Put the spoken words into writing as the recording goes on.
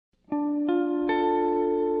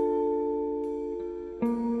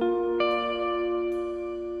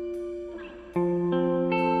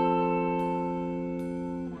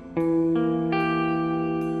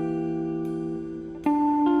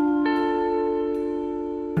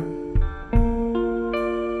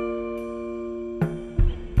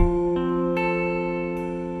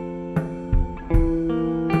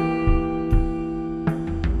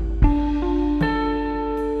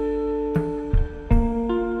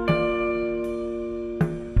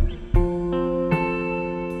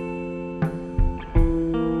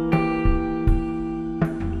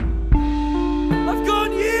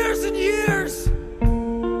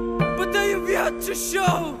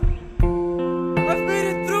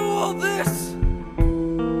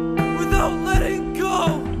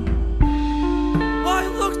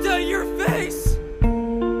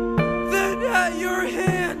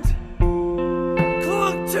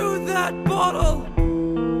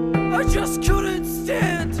just couldn't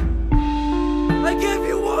stand. I gave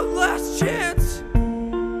you one last chance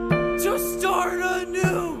to start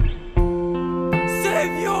anew,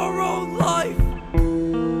 save your own life,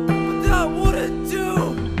 but that wouldn't do.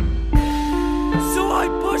 So I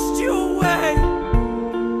pushed you away,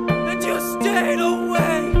 and you stayed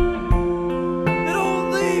away. It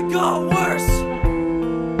only got worse,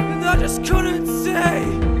 and I just couldn't say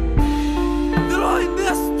that I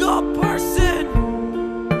missed the person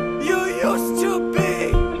you used to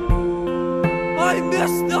be. I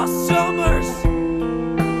miss the summers,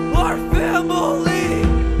 our family.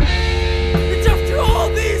 And after all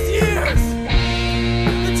these years,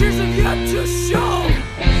 the tears have yet to show.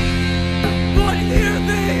 But here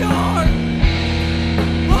they are,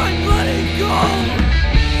 I'm letting go.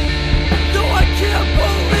 Though I can't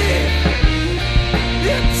believe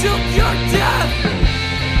it took your death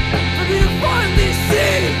for me to finally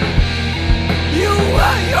see you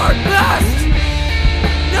at your best.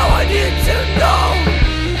 Now I need to know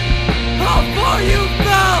how far you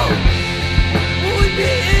fell. Will we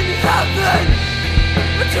be in heaven,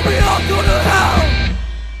 or do we all go to hell?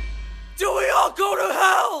 Do we all go to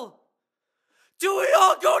hell? Do we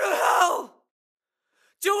all go to hell?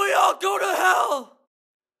 Do we all go to hell?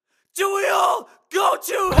 Do we all go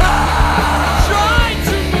to hell? Try